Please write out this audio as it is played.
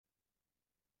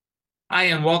Hi,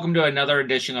 and welcome to another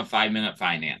edition of 5 Minute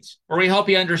Finance, where we help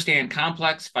you understand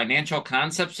complex financial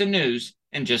concepts and news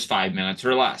in just 5 minutes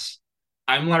or less.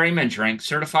 I'm Larry Mintrink,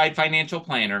 certified financial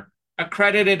planner,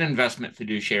 accredited investment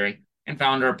fiduciary, and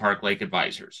founder of Park Lake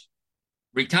Advisors.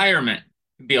 Retirement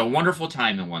can be a wonderful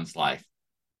time in one's life,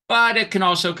 but it can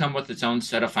also come with its own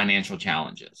set of financial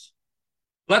challenges.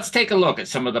 Let's take a look at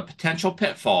some of the potential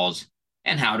pitfalls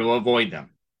and how to avoid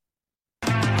them.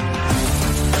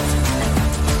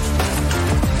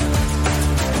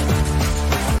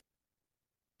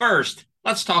 First,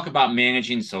 let's talk about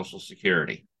managing Social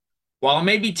Security. While it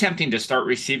may be tempting to start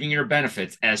receiving your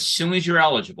benefits as soon as you're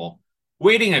eligible,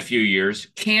 waiting a few years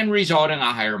can result in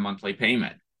a higher monthly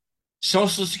payment.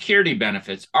 Social Security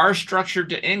benefits are structured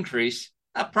to increase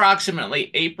approximately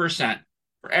 8%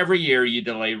 for every year you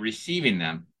delay receiving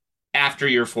them after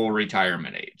your full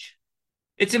retirement age.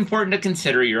 It's important to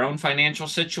consider your own financial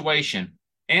situation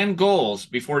and goals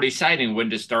before deciding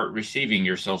when to start receiving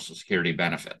your Social Security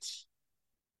benefits.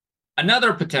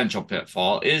 Another potential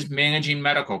pitfall is managing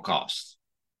medical costs.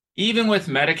 Even with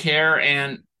Medicare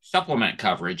and supplement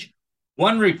coverage,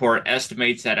 one report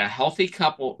estimates that a healthy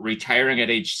couple retiring at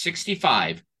age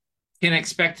 65 can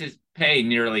expect to pay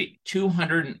nearly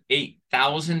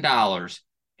 $208,000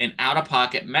 in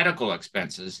out-of-pocket medical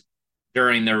expenses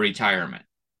during their retirement.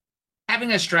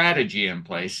 Having a strategy in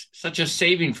place, such as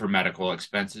saving for medical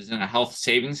expenses in a health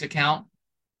savings account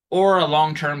or a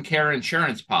long-term care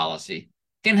insurance policy,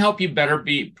 can help you better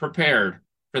be prepared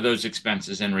for those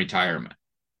expenses in retirement.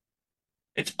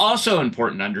 It's also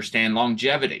important to understand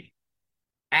longevity.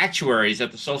 Actuaries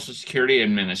at the Social Security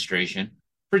Administration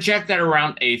project that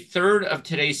around a third of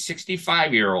today's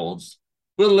 65-year-olds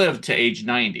will live to age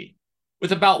 90,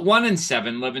 with about 1 in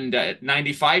 7 living to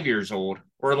 95 years old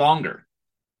or longer.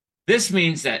 This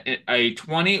means that a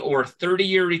 20 or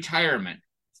 30-year retirement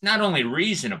is not only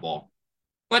reasonable,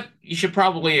 but you should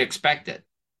probably expect it.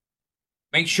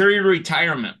 Make sure your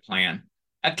retirement plan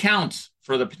accounts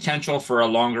for the potential for a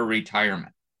longer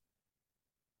retirement.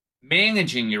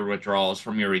 Managing your withdrawals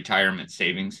from your retirement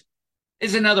savings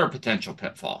is another potential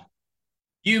pitfall.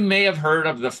 You may have heard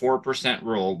of the 4%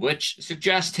 rule, which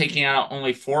suggests taking out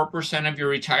only 4% of your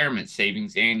retirement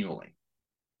savings annually.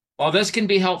 While this can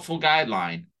be a helpful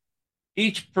guideline,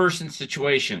 each person's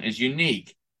situation is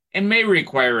unique and may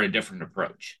require a different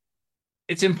approach.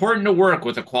 It's important to work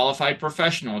with a qualified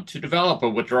professional to develop a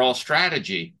withdrawal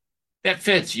strategy that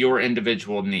fits your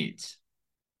individual needs.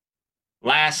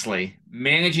 Lastly,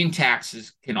 managing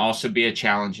taxes can also be a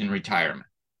challenge in retirement.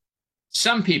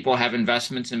 Some people have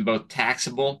investments in both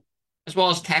taxable as well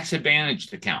as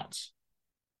tax-advantaged accounts,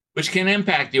 which can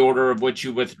impact the order of which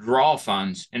you withdraw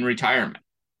funds in retirement.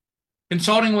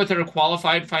 Consulting with a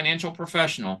qualified financial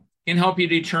professional can help you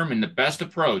determine the best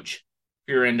approach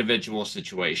for your individual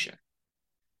situation.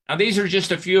 Now, these are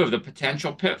just a few of the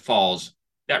potential pitfalls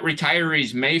that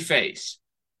retirees may face,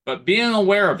 but being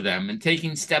aware of them and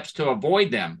taking steps to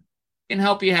avoid them can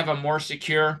help you have a more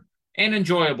secure and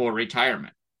enjoyable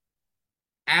retirement.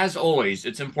 As always,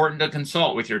 it's important to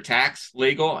consult with your tax,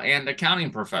 legal, and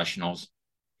accounting professionals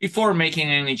before making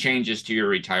any changes to your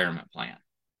retirement plan.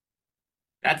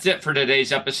 That's it for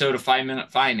today's episode of 5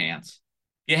 Minute Finance.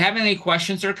 If you have any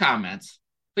questions or comments,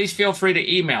 please feel free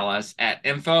to email us at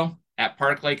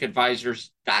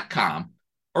info@parklakeadvisors.com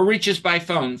or reach us by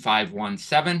phone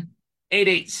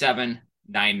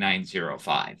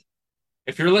 517-887-9905.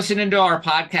 If you're listening to our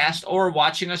podcast or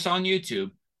watching us on YouTube,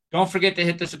 don't forget to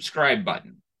hit the subscribe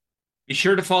button. Be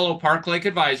sure to follow Park Lake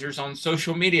Advisors on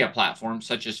social media platforms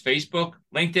such as Facebook,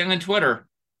 LinkedIn, and Twitter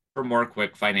for more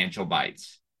quick financial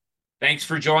bites. Thanks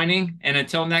for joining, and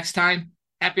until next time,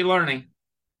 happy learning.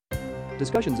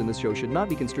 Discussions in this show should not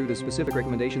be construed as specific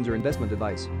recommendations or investment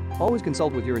advice. Always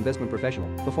consult with your investment professional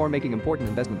before making important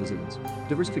investment decisions.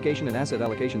 Diversification and asset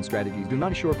allocation strategies do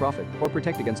not assure profit or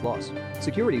protect against loss.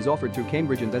 Securities offered through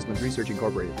Cambridge Investment Research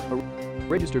Incorporated, a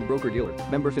registered broker-dealer,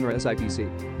 member FINRA SIPC.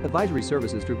 Advisory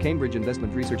services through Cambridge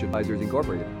Investment Research Advisors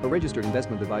Incorporated, a registered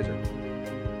investment advisor.